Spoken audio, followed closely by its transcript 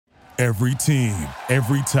Every team,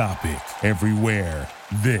 every topic, everywhere.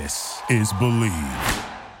 This is Believe.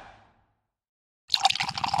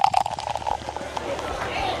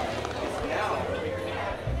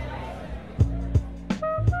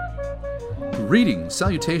 Greetings,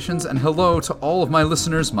 salutations, and hello to all of my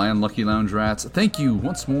listeners, my unlucky lounge rats. Thank you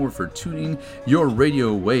once more for tuning your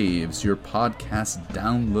radio waves, your podcast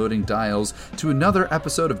downloading dials, to another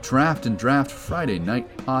episode of Draft and Draft Friday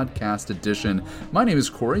Night Podcast Edition. My name is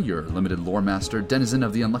Corey, your limited lore master, denizen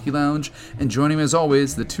of the Unlucky Lounge, and joining me as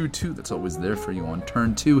always, the 2-2 that's always there for you on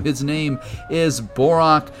turn 2. His name is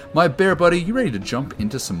Borak. My bear buddy, you ready to jump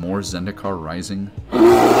into some more Zendikar Rising?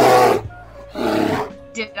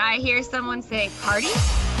 Did I hear someone say party?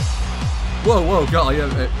 Whoa, golly.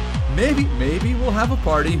 Maybe we'll have a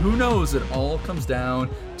party. Who knows? It all comes down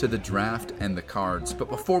to the draft and the cards. But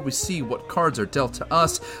before we see what cards are dealt to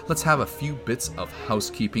us, let's have a few bits of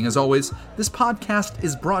housekeeping. As always, this podcast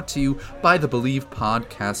is brought to you by the Believe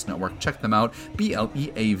Podcast Network. Check them out,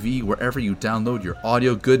 BLEAV, wherever you download your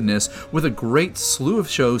audio goodness, with a great slew of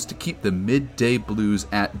shows to keep the midday blues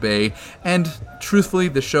at bay. And truthfully,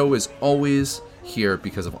 the show is always here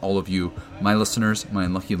because of all of you, my listeners, my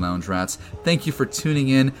unlucky lounge rats. Thank you for tuning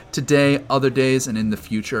in today, other days, and in the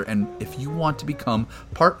future. And if you want to become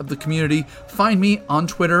part of the community, find me on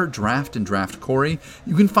Twitter, Draft and Draft Corey.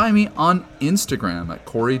 You can find me on Instagram at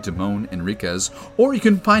Corey Damone Enriquez, or you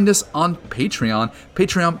can find us on Patreon,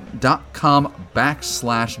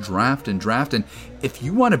 patreon.com/draft and draft. And if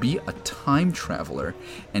you want to be a time traveler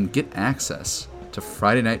and get access to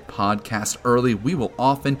Friday Night Podcast early, we will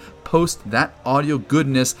often post that audio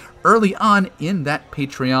goodness early on in that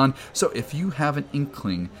Patreon. So if you have an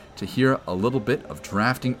inkling to hear a little bit of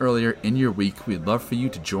drafting earlier in your week, we'd love for you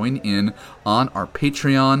to join in on our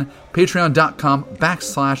Patreon,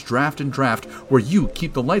 patreon.com/draft and draft, where you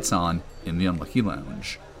keep the lights on in the Unlucky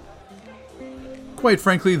Lounge. Quite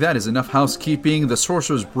frankly, that is enough housekeeping. The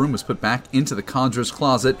Sorcerer's Broom was put back into the Conjurer's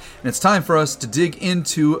Closet, and it's time for us to dig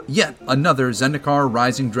into yet another Zendikar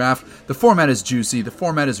Rising draft. The format is juicy, the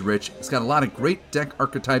format is rich, it's got a lot of great deck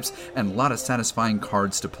archetypes and a lot of satisfying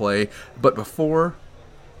cards to play. But before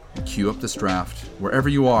you cue up this draft, wherever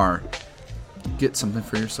you are, get something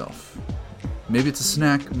for yourself. Maybe it's a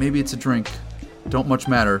snack, maybe it's a drink, don't much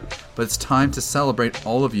matter, but it's time to celebrate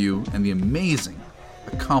all of you and the amazing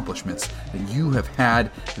accomplishments that you have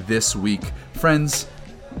had this week. Friends,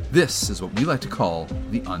 this is what we like to call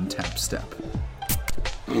the untapped step.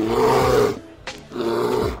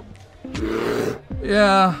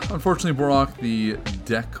 Yeah, unfortunately, Borak, the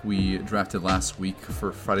deck we drafted last week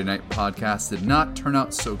for Friday Night Podcast did not turn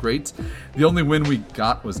out so great. The only win we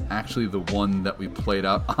got was actually the one that we played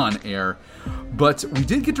out on air. But we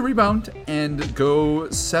did get to rebound and go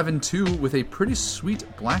 7-2 with a pretty sweet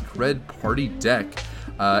black-red party deck.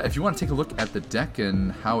 If you want to take a look at the deck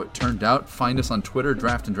and how it turned out, find us on Twitter,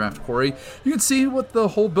 Draft and Draft Corey. You can see what the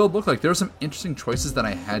whole build looked like. There were some interesting choices that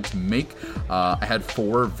I had to make. I had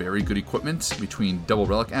 4 very good equipment between double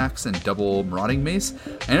Relic Axe and double Marauding Mace. I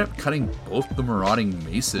ended up cutting both the Marauding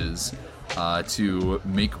Maces to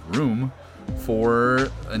make room for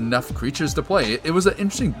enough creatures to play. It was an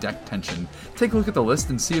interesting deck tension. Take a look at the list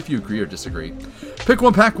and see if you agree or disagree. Pick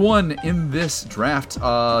one, pack one in this draft.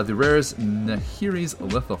 The rares Nahiri's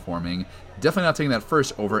Lithoforming. Definitely not taking that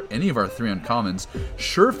first over any of our 3 uncommons.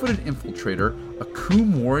 Sure-Footed Infiltrator,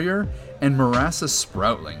 Akoum Warrior, and Marasa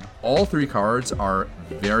Sproutling. All 3 cards are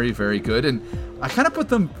very, very good, and I kind of put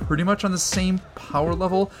them pretty much on the same power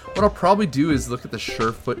level. What I'll probably do is look at the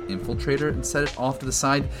Surefoot Infiltrator and set it off to the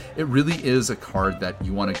side. It really is a card that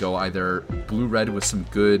you want to go either blue-red with some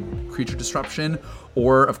good creature disruption,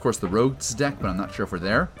 or, of course, the Rogue's deck, but I'm not sure if we're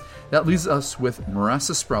there. That leaves us with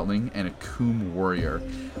Marasa Sproutling and Akoum Warrior.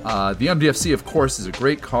 The MDFC, of course, is a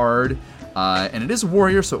great card, and it is a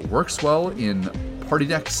warrior, so it works well in party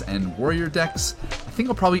decks and warrior decks. I think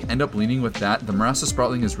I'll probably end up leaning with that. The Marasa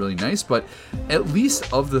Sproutling is really nice, but at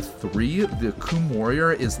least of the 3, the Akoum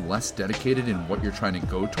Warrior is less dedicated in what you're trying to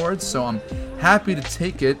go towards, so I'm happy to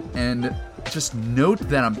take it. And just note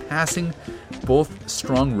that I'm passing both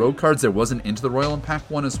strong rogue cards. There wasn't into the Royal Impact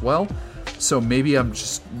one as well, so maybe I'm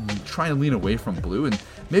just trying to lean away from blue, and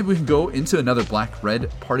maybe we can go into another black-red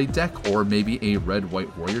party deck, or maybe a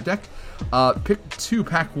red-white warrior deck. Pick 2,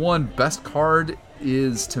 pack 1. Best card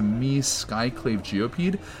is, to me, Skyclave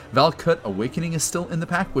Geopede. Valakut Awakening is still in the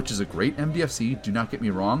pack, which is a great MDFC, do not get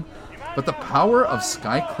me wrong, but the power of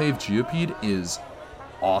Skyclave Geopede is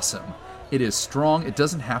awesome. It is strong. It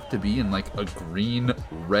doesn't have to be in like a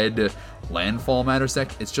green-red Landfall Matters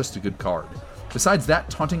deck. It's just a good card. Besides that,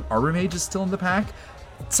 Taunting Arbor Mage is still in the pack.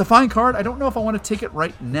 It's a fine card. I don't know if I want to take it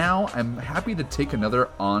right now. I'm happy to take another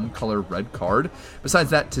on-color red card. Besides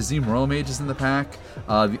that, Tazim Royal Mage is in the pack.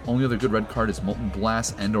 The only other good red card is Molten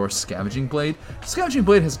Blast and or Scavenging Blade. Scavenging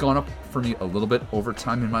Blade has gone up for me a little bit over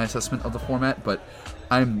time in my assessment of the format, but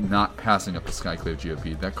I'm not passing up the Skyclave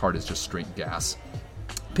GOP. That card is just straight gas.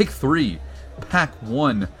 Pick 3, Pack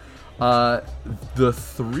 1. The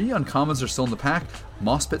 3 uncommons are still in the pack: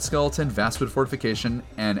 Moss-Pit Skeleton, Vastwood Fortification,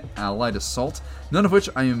 and Allied Assault, none of which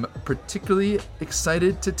I am particularly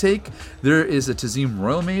excited to take. There is a Tazim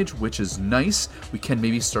Royal Mage, which is nice. We can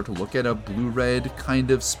maybe start to look at a blue-red kind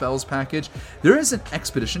of spells package. There is an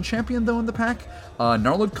Expedition Champion, though, in the pack.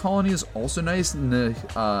 Gnarled Colony is also nice.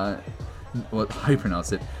 How do you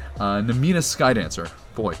pronounce it? Namina Skydancer.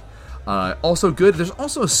 Boy. Also good. There's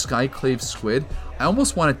also a Skyclave Squid. I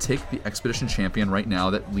almost want to take the Expedition Champion right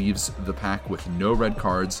now. That leaves the pack with no red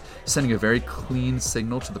cards, sending a very clean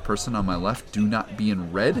signal to the person on my left: do not be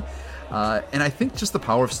in red. And I think just the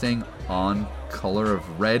power of staying on color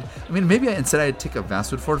of red. I mean, maybe instead I'd take a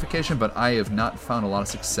Vastwood Fortification, but I have not found a lot of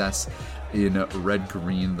success in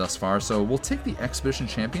red-green thus far. So we'll take the Expedition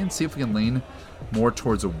Champion, see if we can lean more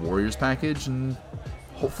towards a Warriors package, and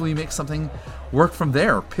hopefully make something work from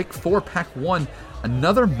there. Pick 4, Pack 1,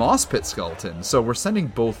 another Moss-Pit Skeleton. So we're sending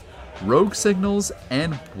both rogue signals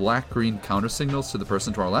and black-green counter signals to the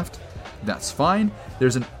person to our left. That's fine.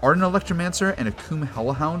 There's an Ardent Electromancer and a Coom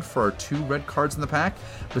Hellhound for our 2 red cards in the pack.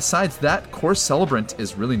 Besides that, Core Celebrant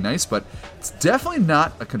is really nice, but it's definitely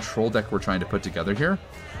not a control deck we're trying to put together here.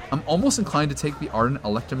 I'm almost inclined to take the Ardent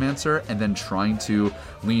Electromancer and then trying to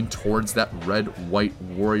lean towards that red-white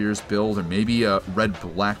Warriors build, or maybe a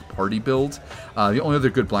red-black party build. The only other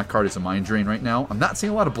good black card is a Mind Drain right now. I'm not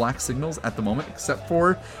seeing a lot of black signals at the moment, except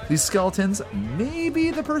for these skeletons.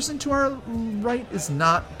 Maybe the person to our right is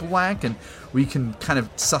not black, and we can kind of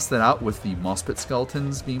suss that out with the Moss-Pit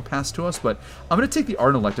Skeletons being passed to us, but I'm going to take the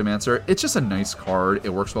Ardent Electromancer. It's just a nice card. It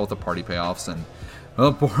works well with the party payoffs, and,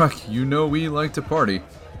 well, Borak, you know we like to party.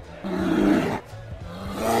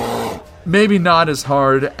 Maybe not as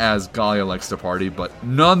hard as Galia likes to party, but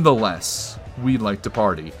nonetheless, we like to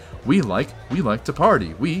party. We like to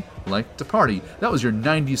party. We like to party. That was your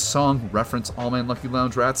 90s song reference, all my Lucky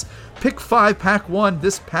Lounge Rats. Pick 5, Pack 1.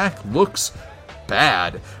 This pack looks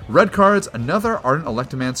bad. Red cards, another Ardent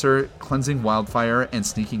Electromancer, Cleansing Wildfire, and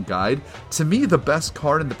Sneaking Guide. To me, the best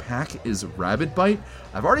card in the pack is Rabid Bite.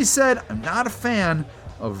 I've already said I'm not a fan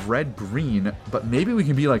of red-green, but maybe we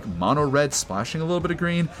can be like mono-red, splashing a little bit of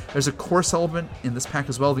green. There's a Core Celebrant in this pack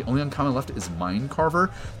as well. The only uncommon left is Mind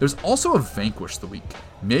Carver. There's also a Vanquish the Weak.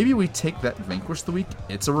 Maybe we take that Vanquish the Weak.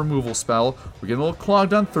 It's a removal spell. We're getting a little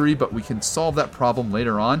clogged on 3, but we can solve that problem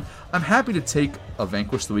later on. I'm happy to take a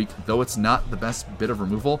Vanquish the Weak, though it's not the best bit of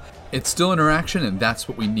removal. It's still interaction, and that's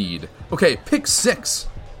what we need. Okay, pick 6.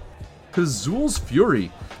 Kazul's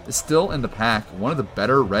Fury is still in the pack, one of the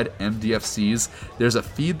better red MDFCs. There's a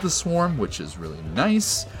Feed the Swarm, which is really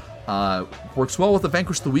nice. Works well with the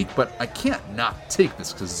Vanquish the Weak, but I can't not take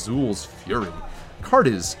this Kazul's Fury. Card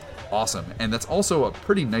is awesome, and that's also a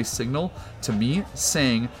pretty nice signal to me,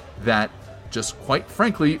 saying that, just quite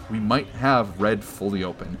frankly, we might have red fully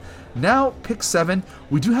open. Now, pick 7,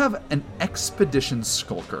 we do have an Expedition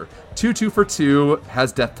Skulker. 2/2 for 2,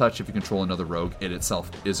 has Death Touch if you control another rogue. It itself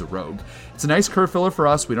is a rogue. It's a nice curve filler for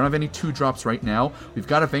us. We don't have any 2-drops right now. We've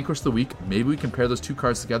got a Vanquish the Weak. Maybe we can pair those 2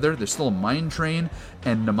 cards together. There's still a Mind Drain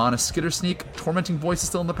and Namana Skitter Sneak. Tormenting Voice is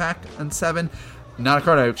still in the pack, and 7. Not a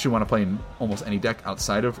card I actually want to play in almost any deck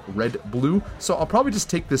outside of red-blue, so I'll probably just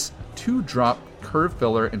take this 2-drop curve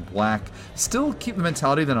filler in black, still keep the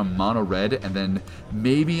mentality that I'm mono-red, and then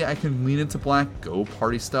maybe I can lean into black, go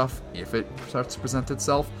party stuff if it starts to present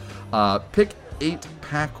itself. Pick 8,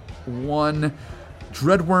 Pack 1.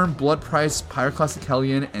 Dreadworm, Blood Price, Pyroclastic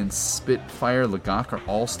Hellion, and Spitfire Lagak are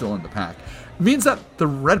all still in the pack. It means that the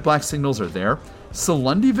red-black signals are there.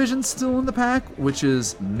 Salundi Vision's still in the pack, which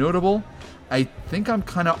is notable. I think I'm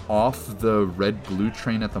kind of off the red-blue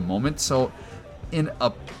train at the moment, so in a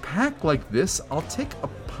pack like this, I'll take a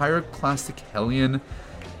Pyroclastic Hellion.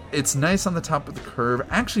 It's nice on the top of the curve.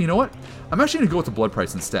 Actually, you know what? I'm actually going to go with the Blood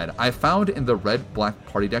Price instead. I found in the red-black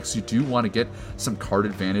party decks, you do want to get some card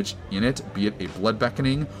advantage in it, be it a Blood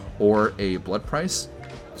Beckoning or a Blood Price.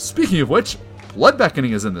 Speaking of which, Blood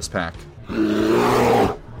Beckoning is in this pack.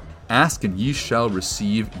 Ask and ye shall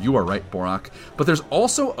receive. You are right, Borak. But there's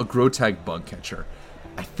also a Grotag Bugcatcher.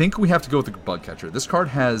 I think we have to go with the Bugcatcher. This card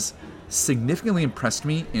has significantly impressed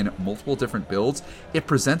me in multiple different builds. It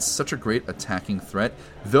presents such a great attacking threat.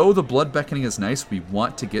 Though the Blood Beckoning is nice, we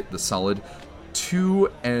want to get the solid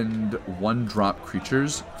 2 and 1 drop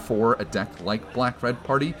creatures for a deck like Black-Red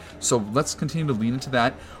Party. So let's continue to lean into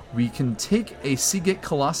that. We can take a Seagate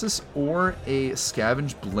Colossus or a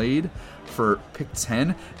Scavenge Blade for pick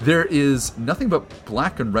 10. There is nothing but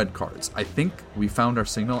black and red cards. I think we found our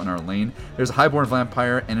signal in our lane. There's a Highborn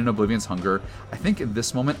Vampire and an Oblivion's Hunger. I think in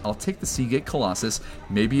this moment, I'll take the Seagate Colossus.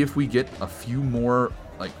 Maybe if we get a few more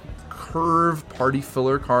like curve party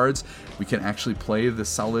filler cards, we can actually play the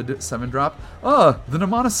solid 7-drop. The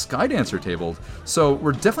Namana Skydancer tabled. So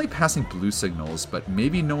we're definitely passing blue signals, but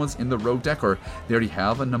maybe no one's in the rogue deck, or they already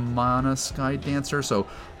have a Namana Skydancer. So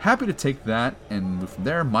happy to take that and move from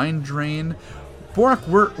there. Mind Drain. Borak,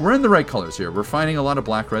 we're in the right colors here. We're finding a lot of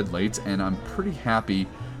black-red late, and I'm pretty happy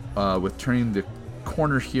with turning the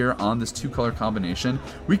corner here on this 2-color combination.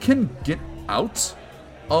 We can get out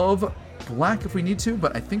of black if we need to,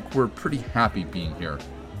 but I think we're pretty happy being here.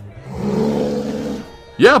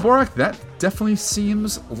 Yeah, Borak, that definitely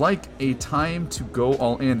seems like a time to go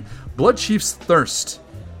all in. Bloodchief's Thirst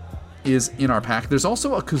is in our pack. There's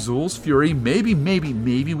also a Kazul's Fury. Maybe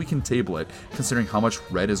we can table it, considering how much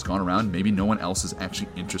red has gone around. Maybe no one else is actually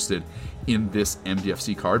interested in this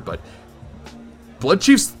MDFC card, but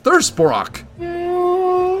Bloodchief's Thirst, Borak!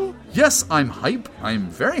 Yes, I'm hype. I'm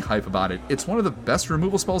very hype about it. It's one of the best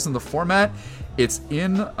removal spells in the format. It's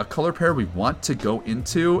in a color pair we want to go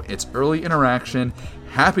into. It's early interaction.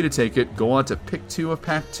 Happy to take it. Go on to pick 2 of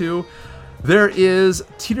pack 2. There is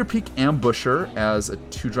Teeter Peak Ambusher as a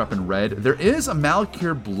 2-drop in red. There is a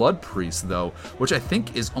Malakir Blood Priest, though, which I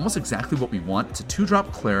think is almost exactly what we want. It's a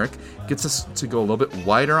 2-drop Cleric. Gets us to go a little bit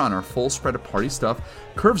wider on our full spread of party stuff.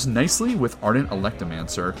 Curves nicely with Ardent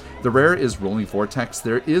Electomancer. The rare is Rolling Vortex.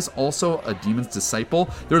 There is also a Demon's Disciple.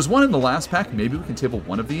 There's one in the last pack. Maybe we can table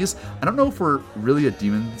one of these. I don't know if we're really a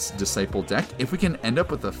Demon's Disciple deck. If we can end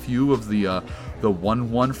up with a few of the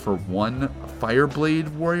 1/1 for 1 Fireblade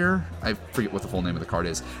Warrior, I forget what the full name of the card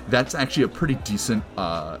is. That's actually a pretty decent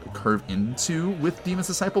curve into with Demon's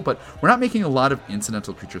Disciple, but we're not making a lot of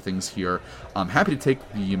incidental creature things here. I'm happy to take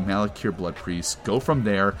the Malakir Blood Priest, go from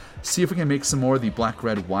there, see if we can make some more of the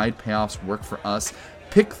black-red wide payoffs work for us.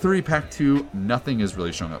 Pick 3, pack 2, nothing is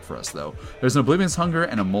really showing up for us, though. There's an Oblivion's Hunger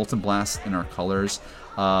and a Molten Blast in our colors.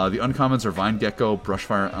 The uncommons are Vine Gecko,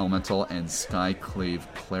 Brushfire Elemental, and Skyclave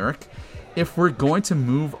Cleric. If we're going to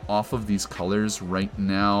move off of these colors right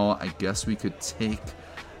now, I guess we could take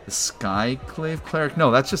the Skyclave Cleric. No,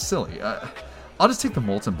 that's just silly. I'll just take the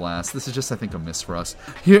Molten Blast. This is just, I think, a miss for us.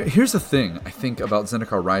 Here's the thing, I think, about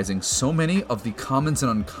Zendikar Rising. So many of the commons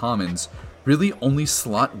and uncommons really only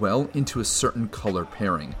slot well into a certain color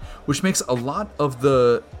pairing, which makes a lot of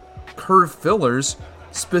the curve fillers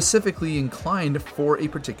specifically inclined for a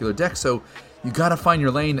particular deck. So you gotta find your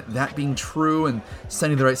lane, that being true, and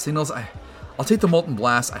sending the right signals. I'll take the Molten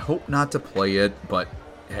Blast. I hope not to play it, but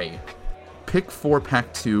hey. Pick 4,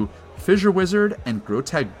 pack 2. Fissure Wizard and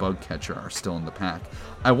Grotag Bugcatcher are still in the pack.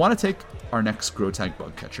 I want to take our next Grotag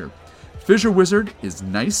Bugcatcher. Fissure Wizard is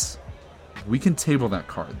nice. We can table that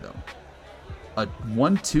card, though. A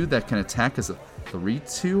 1/2 that can attack as a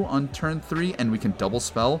 3/2 on turn 3, and we can double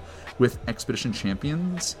spell with Expedition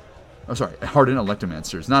Champions. Oh, sorry, Hardened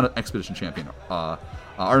Electomancers, not an Expedition Champion,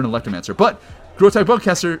 Hardened Electomancer, but Grotag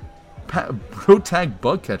Bugcatcher.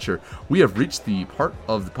 We have reached the part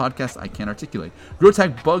of the podcast I can't articulate.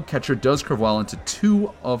 Grotag Bugcatcher does curve well into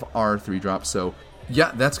 2 of our 3-drops, so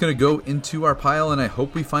yeah, that's going to go into our pile, and I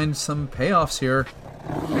hope we find some payoffs here.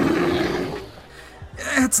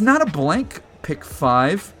 It's not a blank pick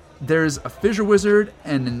 5. There's a Fissure Wizard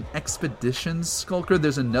and an Expedition Skulker.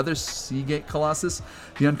 There's another Seagate Colossus.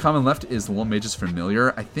 The uncommon left is Lone Mage's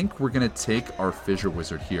Familiar. I think we're going to take our Fissure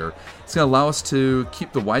Wizard here. It's going to allow us to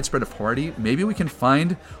keep the widespread of party. Maybe we can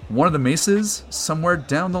find one of the maces somewhere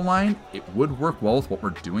down the line. It would work well with what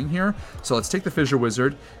we're doing here. So let's take the Fissure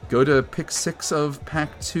Wizard, go to pick 6 of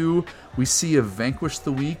pack 2. We see a Vanquish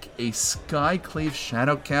the Weak, a Skyclave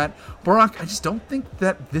Shadowcat. Borak, I just don't think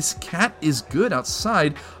that this cat is good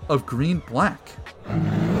outside of green-black.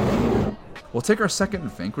 We'll take our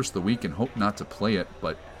second Vanquish the Weak and hope not to play it,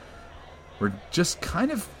 but we're just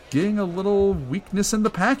kind of getting a little weakness in the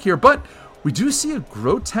pack here. But we do see a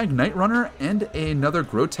Grotag Night Runner and another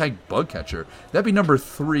Grotag Bugcatcher. That'd be number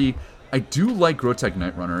 3. I do like Grotag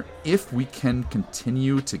Night Runner if we can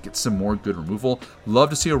continue to get some more good removal. Love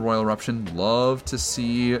to see a Royal Eruption. Love to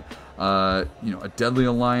see a Deadly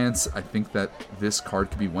Alliance. I think that this card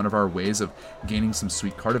could be one of our ways of gaining some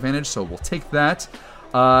sweet card advantage, so we'll take that.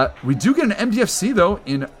 We do get an MDFC, though,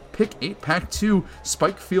 in pick 8, pack 2,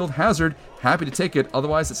 Spikefield Hazard. Happy to take it.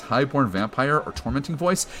 Otherwise, it's Highborn Vampire or Tormenting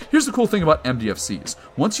Voice. Here's the cool thing about MDFCs.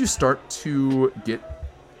 Once you start to get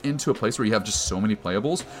into a place where you have just so many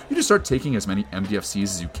playables, you just start taking as many MDFCs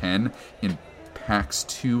as you can in packs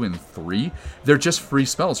 2 and 3. They're just free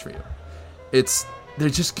spells for you. They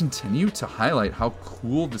just continue to highlight how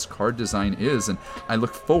cool this card design is, and I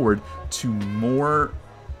look forward to more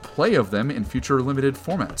play of them in future limited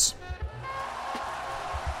formats.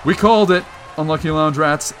 We called it, Unlucky Lounge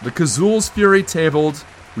Rats. The Kazul's Fury tabled.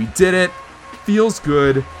 We did it. Feels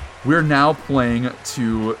good. We're now playing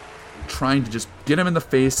to trying to just get him in the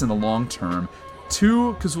face in the long term.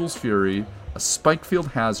 2 Kazul's Fury, a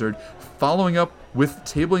Spikefield Hazard, following up with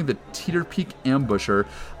tabling the Teeter Peak Ambusher.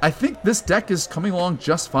 I think this deck is coming along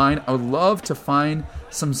just fine. I would love to find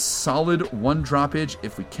some solid 1-droppage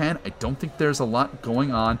if we can. I don't think there's a lot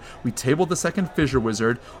going on. We tabled the second Fissure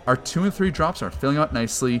Wizard. Our 2 and 3 drops are filling out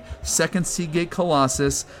nicely. Second Seagate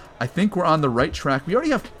Colossus. I think we're on the right track. We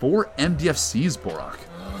already have 4 MDFCs,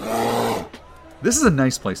 Borak. This is a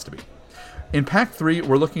nice place to be. In Pack 3,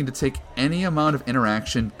 we're looking to take any amount of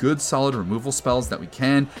interaction, good solid removal spells that we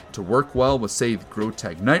can to work well with, say, the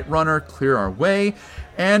Grotag Night Runner, clear our way.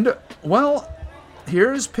 And, well,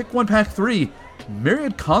 here's Pick 1 Pack 3.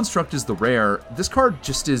 Myriad Construct is the rare. This card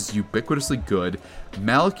just is ubiquitously good.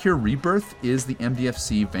 Malakir Rebirth is the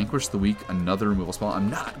MDFC. Vanquish the Weak, another removal spell. I'm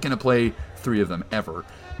not going to play 3 of them ever.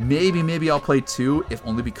 Maybe I'll play 2, if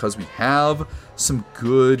only because we have some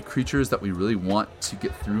good creatures that we really want to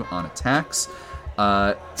get through on attacks.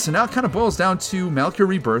 So now it kind of boils down to Malakir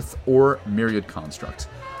Rebirth or Myriad Construct.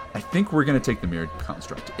 I think we're going to take the Myriad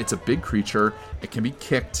Construct. It's a big creature. It can be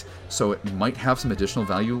kicked, so it might have some additional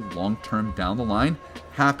value long-term down the line.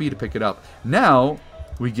 Happy to pick it up. Now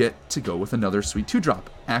we get to go with another sweet 2-drop,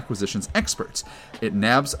 Acquisitions Experts. It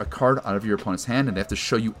nabs a card out of your opponent's hand, and they have to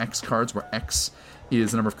show you X cards, where X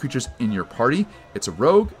is the number of creatures in your party. It's a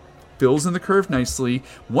rogue, fills in the curve nicely.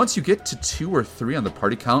 Once you get to 2 or 3 on the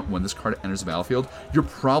party count when this card enters the battlefield, you're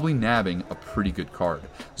probably nabbing a pretty good card.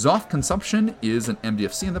 Zoth Consumption is an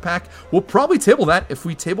MDFC in the pack. We'll probably table that if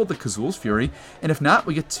we table the Kazul's Fury, and if not,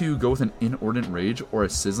 we get to go with an Inordinate Rage or a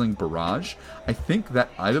Sizzling Barrage. I think that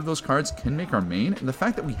either of those cards can make our main, and the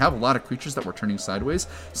fact that we have a lot of creatures that we're turning sideways,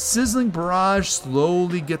 Sizzling Barrage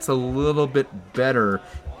slowly gets a little bit better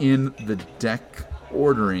in the deck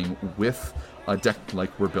ordering with a deck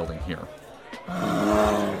like we're building here.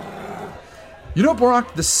 You know,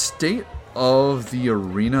 Borak, the state of the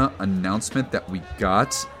arena announcement that we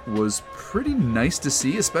got was pretty nice to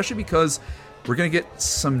see, especially because we're going to get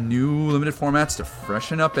some new limited formats to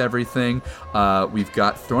freshen up everything. We've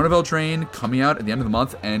got Throne of Eldraine coming out at the end of the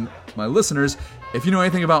month, and my listeners, if you know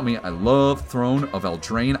anything about me, I love Throne of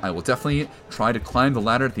Eldraine. I will definitely try to climb the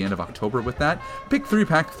ladder at the end of October with that. Pick 3,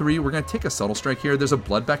 Pack 3. We're going to take a Subtle Strike here. There's a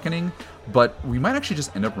Blood Beckoning, but we might actually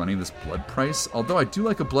just end up running this Blood price. Although I do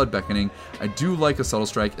like a Blood Beckoning, I do like a Subtle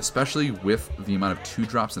Strike, especially with the amount of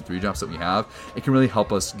 2-drops and 3-drops that we have. It can really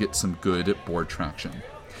help us get some good board traction.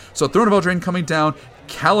 So Throne of Eldraine coming down.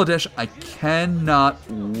 Kaladesh, I cannot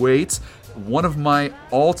wait. One of my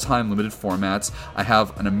all-time limited formats. I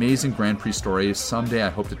have an amazing Grand Prix story someday I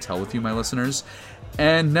hope to tell with you, my listeners.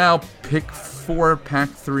 And now Pick 4, Pack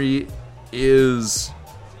 3 is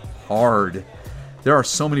hard. There are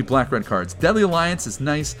so many black-red cards. Deadly Alliance is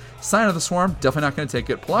nice. Sign of the Swarm, definitely not going to take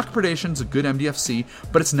it. Block Predation is a good MDFC,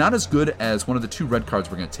 but it's not as good as one of the 2 red cards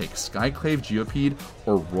we're going to take, Skyclave Geopede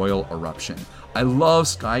or Royal Eruption. I love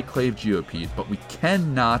Skyclave Geopede, but we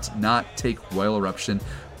cannot not take Royal Eruption.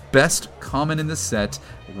 Best common in this set,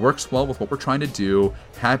 works well with what we're trying to do.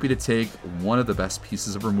 Happy to take one of the best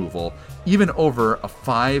pieces of removal, even over a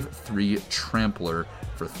 5/3 Trampler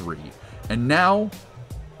for 3. And now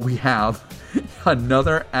we have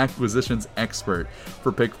another Acquisitions Expert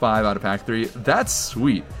for Pick 5 out of Pack 3. That's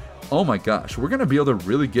sweet. Oh my gosh, we're going to be able to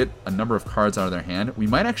really get a number of cards out of their hand. We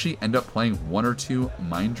might actually end up playing 1 or 2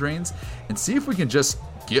 Mind Drains and see if we can just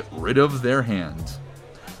get rid of their hand.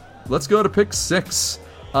 Let's go to Pick 6.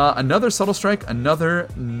 Another Subtle Strike, another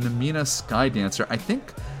Namina Skydancer. I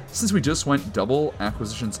think since we just went double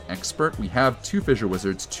Acquisitions Expert, we have 2 Fissure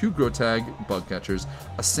Wizards, 2 Grotag Bugcatchers,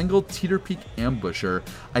 a single Teeter Peak Ambusher.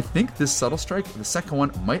 I think this Subtle Strike, the second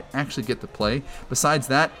one, might actually get to play. Besides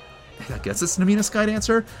that, I guess it's Namina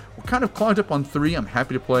Skydancer. We're kind of clogged up on 3. I'm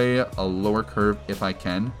happy to play a lower curve if I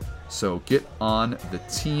can. So get on the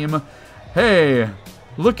team. Hey,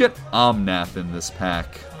 look at Omnath in this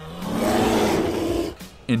pack.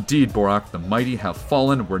 Indeed, Borak, the mighty have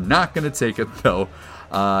fallen. We're not going to take it, though.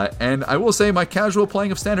 And I will say my casual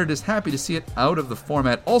playing of Standard is happy to see it out of the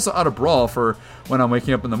format, also out of Brawl for when I'm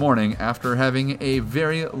waking up in the morning after having a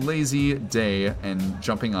very lazy day and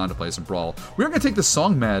jumping on to play some Brawl. We're going to take the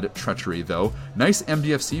Songmad Treachery, though. Nice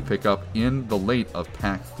MDFC pickup in the late of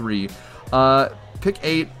Pack 3. pick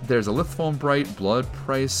 8, there's a Lithfoam Bright, Blood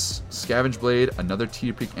Price, Scavenge Blade, another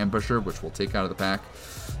Teeter Peak Ambusher, which we'll take out of the pack.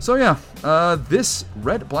 So yeah, this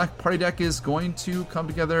red-black party deck is going to come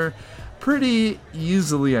together pretty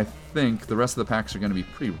easily, I think. The rest of the packs are going to be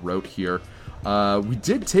pretty rote here. We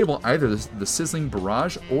did table either the Sizzling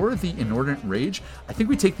Barrage or the Inordinate Rage. I think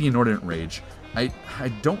we take the Inordinate Rage. I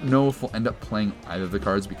don't know if we'll end up playing either of the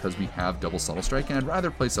cards because we have double Subtle Strike, and I'd rather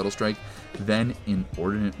play Subtle Strike than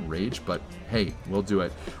Inordinate Rage, but hey, we'll do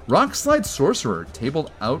it. Rock Slide Sorcerer,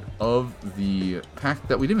 tabled out of the pack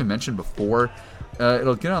that we didn't even mention before.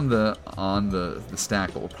 It'll get on the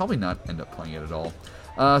stack, but we'll probably not end up playing it at all.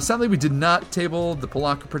 Sadly, we did not table the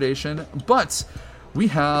Pelakka Predation, but we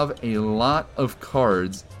have a lot of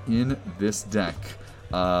cards in this deck.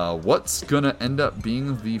 What's going to end up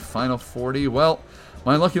being the final 40? Well,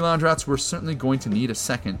 my Lucky Lounge Rats, we're certainly going to need a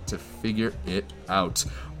second to figure it out.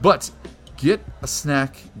 But get a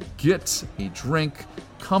snack, get a drink,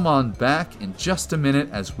 come on back in just a minute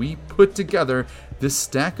as we put together this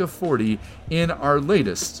stack of 40 in our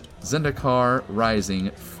latest Zendikar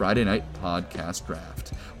Rising Friday Night Podcast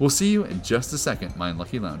Draft. We'll see you in just a second, my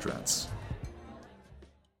Lucky Lounge Rats.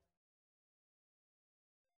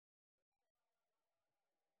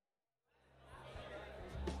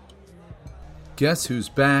 Guess who's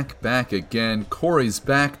back? Back again. Corey's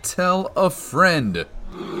back. Tell a friend.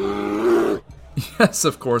 Yes,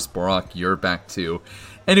 of course, Borak, you're back too.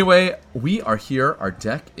 Anyway, we are here. Our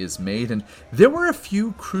deck is made, and there were a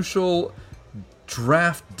few crucial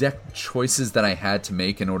draft deck choices that I had to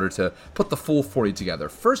make in order to put the full 40 together.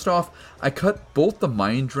 First off, I cut both the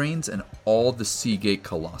Mind Drains and all the Seagate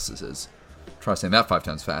Colossuses. Try saying that 5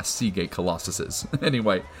 times fast. Seagate Colossuses.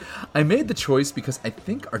 Anyway, I made the choice because I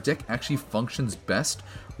think our deck actually functions best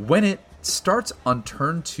when it starts on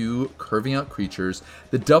turn 2, curving out creatures.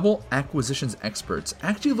 The double Acquisitions Experts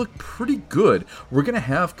actually look pretty good. We're going to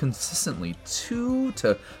have consistently 2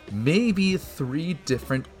 to maybe 3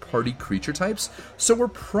 different party creature types, so we're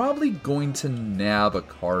probably going to nab a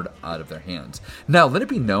card out of their hands. Now, let it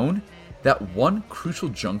be known that one crucial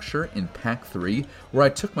juncture in Pack 3, where I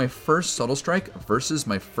took my first Subtle Strike versus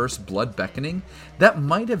my first Blood Beckoning, that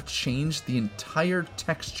might have changed the entire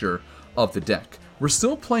texture of the deck. We're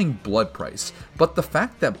still playing Blood Price, but the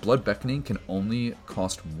fact that Blood Beckoning can only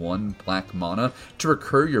cost 1 black mana to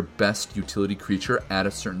recur your best utility creature at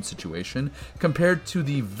a certain situation, compared to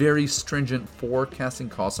the very stringent 4 casting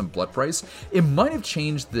costs on Blood Price, it might have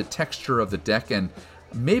changed the texture of the deck, and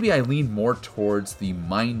maybe I lean more towards the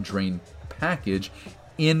Mind Drain package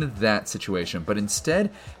in that situation. But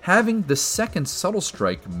instead, having the second Subtle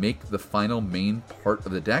Strike make the final main part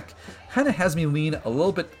of the deck kind of has me lean a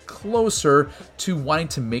little bit closer to wanting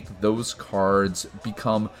to make those cards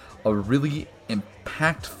become a really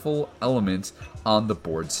impactful element on the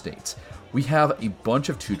board state. We have a bunch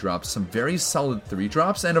of 2-drops, some very solid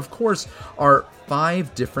 3-drops, and of course our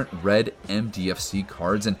 5 different red MDFC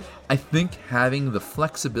cards, and I think having the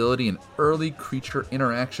flexibility and early creature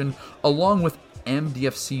interaction along with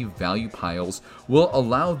MDFC value piles will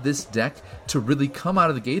allow this deck to really come out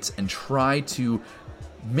of the gates and try to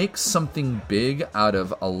make something big out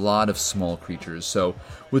of a lot of small creatures. So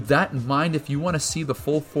with that in mind, if you want to see the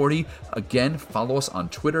full 40, again, follow us on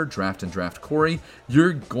Twitter, Draft and Draft Corey.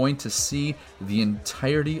 You're going to see the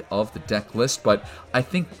entirety of the deck list, but I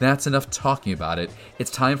think that's enough talking about it.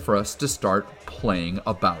 It's time for us to start playing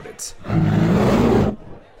about it.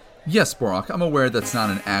 Yes, Borak, I'm aware that's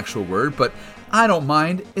not an actual word, but I don't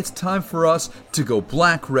mind. It's time for us to go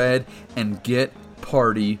black-red and get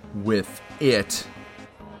party with it.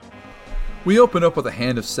 We open up with a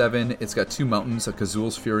hand of 7. It's got 2 mountains, a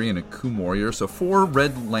Kazul's Fury, and a Kum Warrior, so 4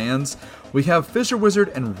 red lands. We have Fissure Wizard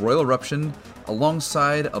and Royal Eruption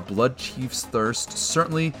alongside a Blood Chief's Thirst.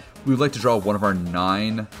 Certainly, we would like to draw one of our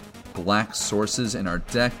 9 black sources in our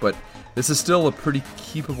deck, but this is still a pretty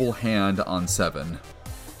keepable hand on 7.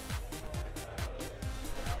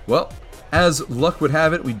 Well, as luck would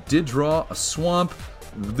have it, we did draw a Swamp,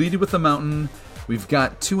 leading with a Mountain. We've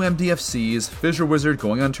got 2 MDFCs, Fissure Wizard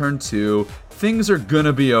going on turn 2. Things are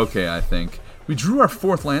gonna be okay, I think. We drew our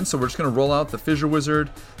 4th land, so we're just gonna roll out the Fissure Wizard,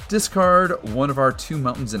 discard one of our 2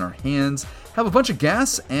 mountains in our hands, have a bunch of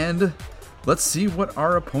gas, and let's see what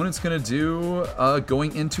our opponent's gonna do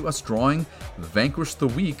going into us drawing Vanquish the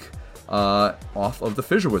Weak off of the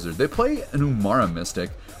Fissure Wizard. They play an Umara Mystic,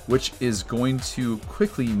 which is going to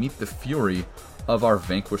quickly meet the fury of our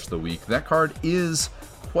Vanquish the Weak. That card is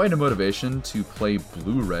quite a motivation to play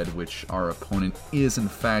blue-red, which our opponent is in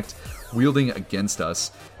fact wielding against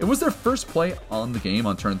us. It was their first play on the game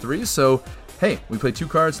on turn 3, so hey, we played 2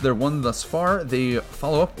 cards, they're 1 thus far. They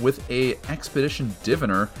follow up with a Expedition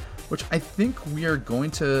Diviner. which I think we are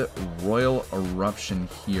going to Royal Eruption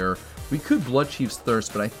here. We could Blood Chief's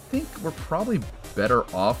Thirst, but I think we're probably better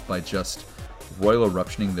off by just Royal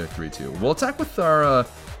Eruptioning their 3-2. We'll attack with our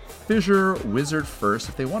Fissure Wizard first.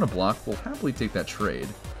 If they want to block, we'll happily take that trade.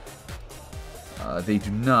 They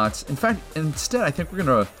do not. In fact, instead, I think we're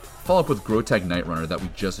going to follow up with Grotag Night Runner that we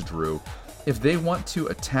just drew. If they want to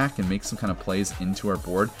attack and make some kind of plays into our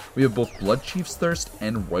board, we have both Blood Chief's Thirst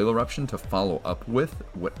and Royal Eruption to follow up with.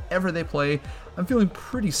 Whatever they play, I'm feeling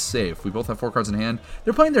pretty safe. We both have 4 cards in hand.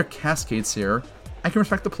 They're playing their Cascades here. I can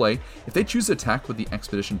respect the play. If they choose to attack with the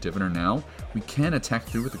Expedition Diviner now, we can attack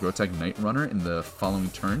through with the Grotag Night Runner in the following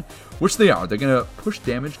turn, which they are. They're going to push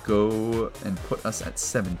damage, go and put us at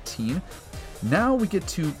 17. Now we get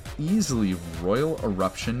to easily Royal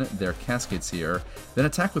Eruption their Cascades here, then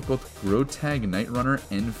attack with both Grotag Night Runner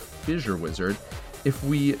and Fissure Wizard. If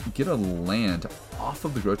we get a land off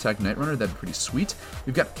of the Grotag Night Runner, that'd be pretty sweet.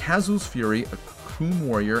 We've got Kazul's Fury, a Coom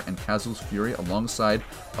Warrior, and Kazul's Fury alongside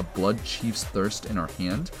a Blood Chief's Thirst in our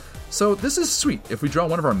hand. So this is sweet. If we draw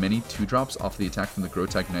one of our many 2-drops off the attack from the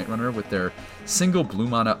Grotag Night Runner with their single blue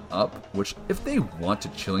mana up, which if they want to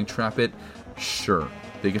Chilling Trap it, sure.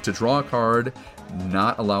 They get to draw a card,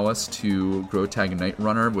 not allow us to Grotag Night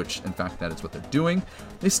Runner, which in fact that is what they're doing.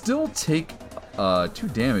 They still take 2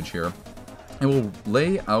 damage here, and we'll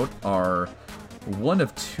lay out our 1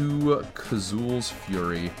 of 2 Kazul's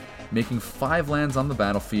Fury, making 5 lands on the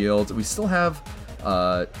battlefield. We still have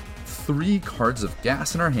 3 cards of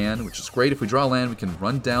gas in our hand, which is great. If we draw a land, we can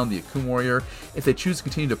run down the Akoum Warrior. If they choose to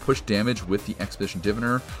continue to push damage with the Expedition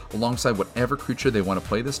Diviner, alongside whatever creature they want to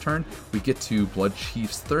play this turn, we get to Blood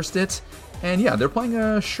Chief's Thirst it. And yeah, they're playing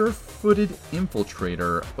a Sure-Footed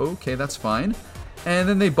Infiltrator. Okay, that's fine. And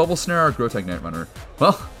then they Bubble Snare our Grotag Night Runner.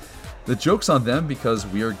 Well, the joke's on them because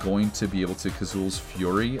we are going to be able to Kazul's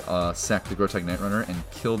Fury, sack the Grotag Night Runner, and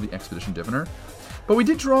kill the Expedition Diviner. But we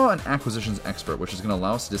did draw an Acquisitions Expert, which is going to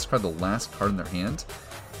allow us to discard the last card in their hand.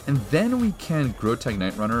 And then we can Grotag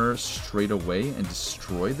Night Runner straight away and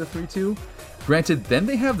destroy the 3-2. Granted, then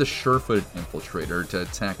they have the Sure-Footed Infiltrator to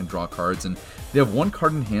attack and draw cards, and they have 1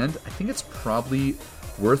 card in hand. I think it's probably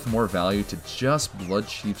worth more value to just Blood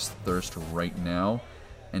Chief's Thirst right now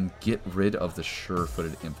and get rid of the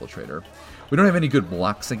Sure-Footed Infiltrator. We don't have any good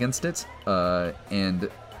blocks against it, and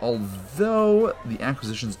although the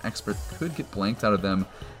Acquisitions Expert could get blanked out of them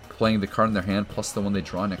playing the card in their hand plus the one they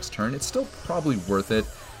draw next turn, it's still probably worth it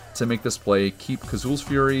to make this play, keep Kazul's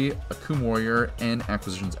Fury, Akoum Warrior, and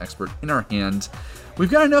Acquisitions Expert in our hand. We've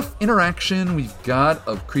got enough interaction, we've got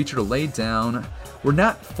a creature to lay down, we're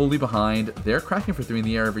not fully behind, they're cracking for 3 in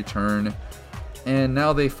the air every turn, and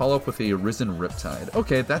now they follow up with a Risen Riptide.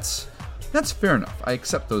 Okay, that's fair enough. I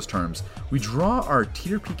accept those terms. We draw our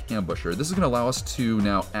Teeter Peak Ambusher. This is going to allow us to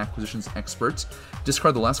now Acquisitions Experts,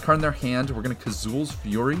 discard the last card in their hand. We're going to Kazul's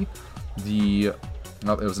Fury.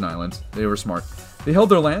 Oh, it was an island. They were smart. They held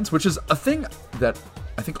their lands, which is a thing that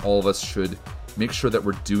I think all of us should make sure that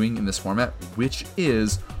we're doing in this format, which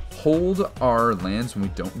is hold our lands when we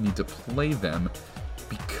don't need to play them,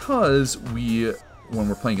 because we, when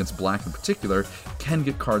we're playing against black in particular, can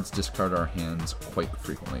get cards discard our hands quite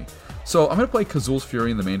frequently. So I'm going to play Kazul's Fury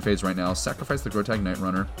in the main phase right now, sacrifice the Grotag Night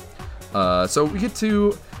Runner. So we get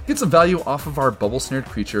to get some value off of our Bubble Snared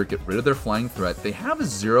creature, get rid of their flying threat. They have a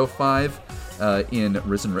 0/5 in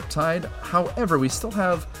Risen Riptide. However, we still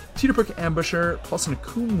have Teeter Peak Ambusher plus an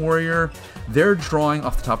Akoum Warrior. They're drawing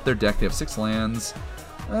off the top of their deck. They have 6 lands.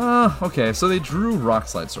 Okay, so they drew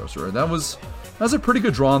Rockslide Sorcerer. That was a pretty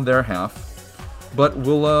good draw on their half. But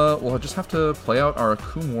we'll just have to play out our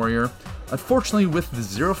Akoum Warrior. Unfortunately, with the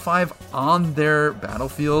 0/5 on their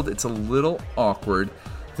battlefield, it's a little awkward.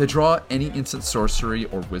 If they draw any instant sorcery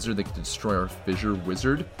or wizard, they can destroy our Fissure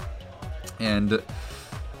Wizard. And it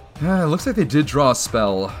looks like they did draw a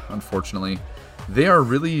spell, unfortunately. They are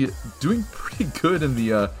really doing pretty good in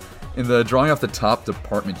the drawing off the top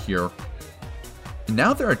department here. And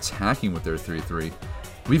now they're attacking with their 3/3.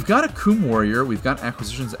 We've got Akoum Warrior, we've got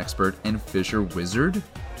Acquisitions Expert, and Fissure Wizard.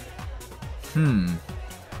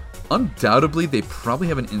 Undoubtedly, they probably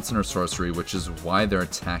have an instant or sorcery, which is why they're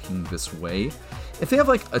attacking this way. If they have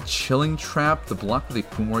like a Chilling Trap, the block with the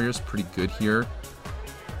Akoum Warrior is pretty good here.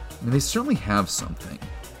 I mean, they certainly have something.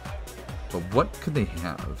 But what could they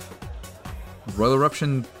have? Royal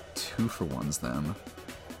Eruption 2-for-1's them.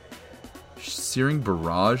 Searing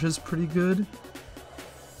Barrage is pretty good.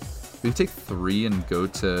 We take 3 and go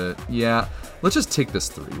to... Yeah, let's just take this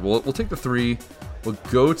 3. We'll take the 3. We'll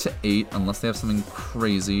go to 8 unless they have something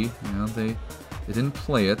crazy. You know, they didn't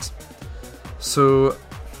play it. So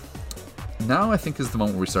now I think is the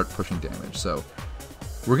moment where we start pushing damage. So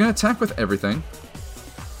we're going to attack with everything.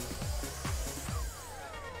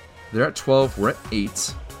 They're at 12. We're at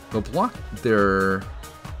 8. They'll block their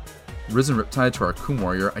Risen Riptide to our Akoum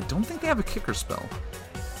Warrior. I don't think they have a kicker spell.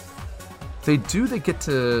 If they do, they get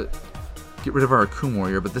to get rid of our Akoum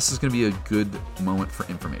Warrior, but this is going to be a good moment for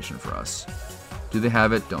information for us. Do they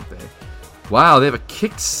have it? Don't they? Wow, they have a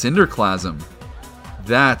kicked Cinderclasm.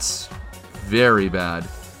 That's very bad.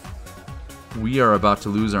 We are about to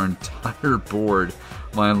lose our entire board,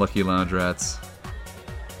 my unlucky Lounge Rats.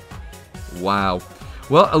 Wow.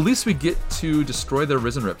 Well, at least we get to destroy their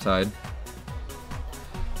Risen Riptide.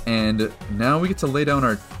 And now we get to lay down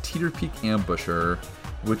our Teeterpeak Ambusher,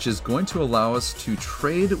 which is going to allow us to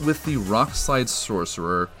trade with the Rockslide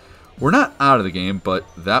Sorcerer. We're not out of the game, but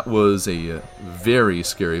that was a very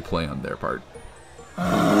scary play on their part.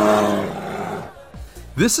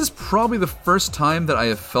 This is probably the first time that I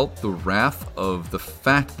have felt the wrath of the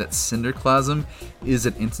fact that Cinderclasm is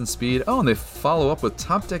at instant speed. Oh, and they follow up with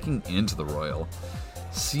top decking into the Royal.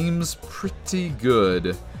 Seems pretty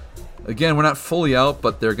good. Again, we're not fully out,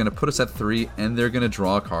 but they're going to put us at 3, and they're going to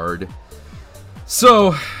draw a card.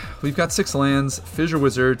 So, we've got 6 lands, Fissure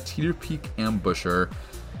Wizard, Teeterpeak Ambusher.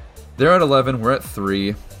 They're at 11, we're at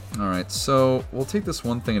 3. Alright, so we'll take this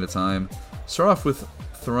one thing at a time. Start off with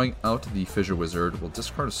throwing out the Fissure Wizard. We'll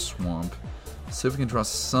discard a Swamp. See if we can draw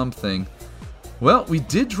something. Well, we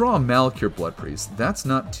did draw a Malakir Blood Priest. That's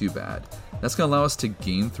not too bad. That's going to allow us to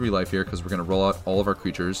gain 3 life here because we're going to roll out all of our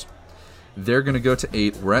creatures. They're going to go to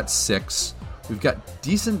 8. We're at 6. We've got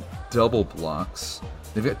decent double blocks.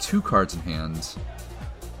 They've got 2 cards in hand.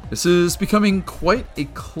 This is becoming quite a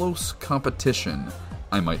close competition,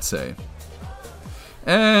 I might say.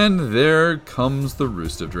 And there comes the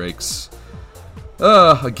Roost of Drakes.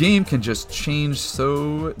 A game can just change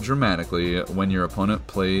so dramatically when your opponent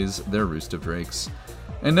plays their Roost of Drakes.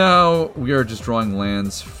 And now we are just drawing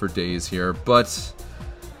lands for days here, but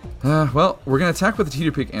well, we're going to attack with the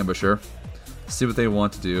Teeterpeak Ambusher. See what they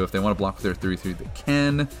want to do. If they want to block with their 3/3, they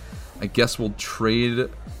can. I guess we'll trade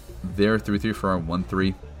their 3/3 for our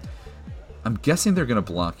 1/3. I'm guessing they're going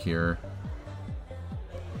to block here.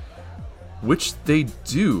 Which they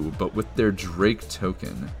do, but with their Drake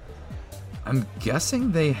token. I'm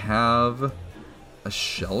guessing they have a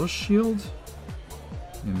Shell Shield?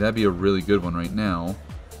 I mean, that'd be a really good one right now.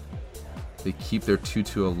 They keep their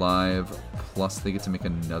 2/2 alive, plus they get to make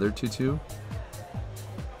another 2/2.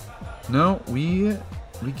 No, we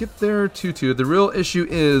get their 2/2. The real issue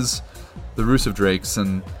is the Roost of Drakes,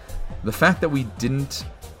 and the fact that we didn't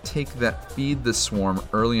take that Feed the Swarm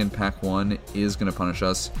early in pack 1 is going to punish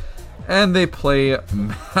us. And they play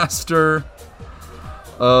Master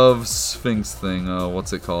of Sphinx thing.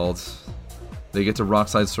 What's it called? They get to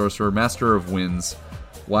Rockslide Sorcerer, Master of Winds.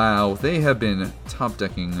 Wow, they have been top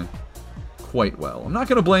decking quite well. I'm not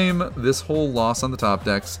going to blame this whole loss on the top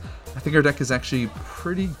decks. I think our deck is actually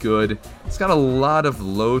pretty good. It's got a lot of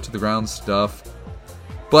low to the ground stuff,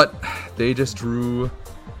 but they just drew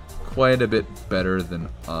quite a bit better than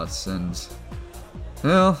us, and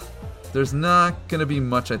well, there's not going to be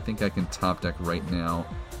much I think I can top deck right now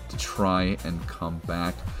to try and come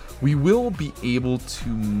back. We will be able to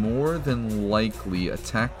more than likely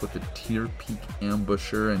attack with the Teeterpeak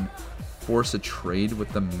Ambusher and force a trade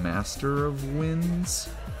with the Master of Winds.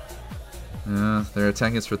 They're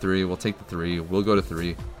attacking us for 3. We'll take the 3. We'll go to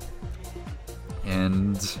 3.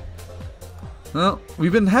 And well,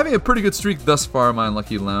 we've been having a pretty good streak thus far, my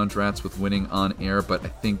unlucky Lounge Rats, with winning on air, but I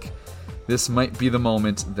think this might be the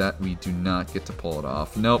moment that we do not get to pull it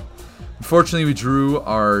off. Nope. Unfortunately, we drew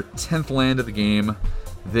our 10th land of the game.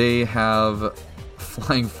 They have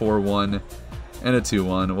flying 4/1 and a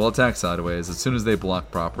 2/1. We'll attack sideways. As soon as they block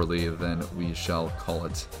properly, then we shall call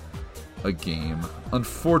it a game.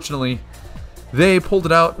 Unfortunately, they pulled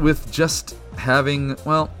it out with just having,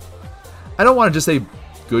 well, I don't want to just say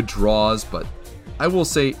good draws, but I will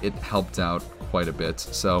say it helped out quite a bit.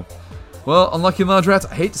 So, well, unlucky Lounge Rats,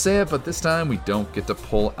 I hate to say it, but this time we don't get to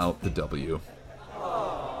pull out the W.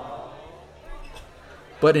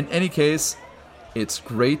 But in any case, it's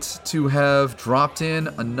great to have dropped in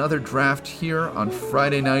another draft here on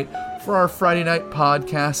Friday night for our Friday night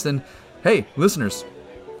podcast. And hey, listeners,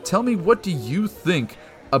 tell me, what do you think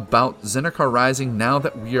about Zendikar Rising now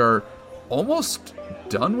that we are almost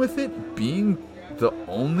done with it being the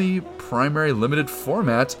only primary limited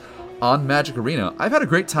format on Magic Arena? I've had a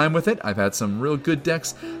great time with it. I've had some real good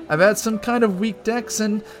decks. I've had some kind of weak decks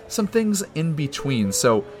and some things in between.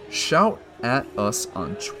 So shout at us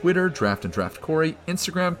on Twitter, Draft and Draft Corey,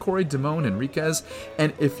 Instagram, Corey Damone Enriquez.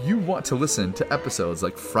 And if you want to listen to episodes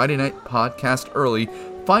like Friday Night Podcast early,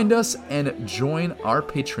 find us and join our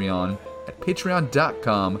Patreon at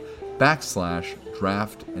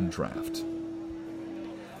patreon.com/draftandraft.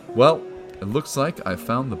 Well, it looks like I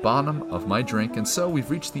found the bottom of my drink, and so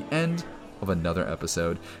we've reached the end of another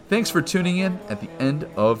episode. Thanks for tuning in at the end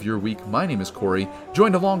of your week. My name is Corey,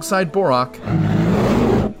 joined alongside Borak,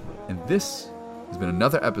 and this has been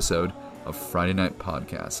another episode of Friday Night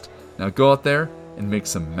Podcast. Now go out there and make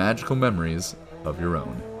some magical memories of your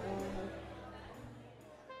own.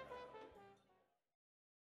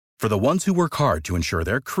 For the ones who work hard to ensure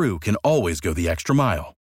their crew can always go the extra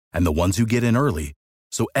mile, and the ones who get in early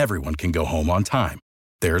so everyone can go home on time,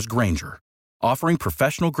 there's Grainger, offering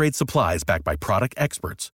professional-grade supplies backed by product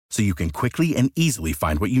experts so you can quickly and easily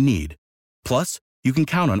find what you need. Plus, you can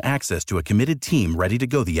count on access to a committed team ready to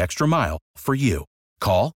go the extra mile for you.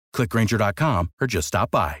 Call, click Grainger.com, or just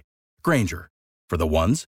stop by. Grainger, for the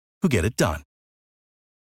ones who get it done.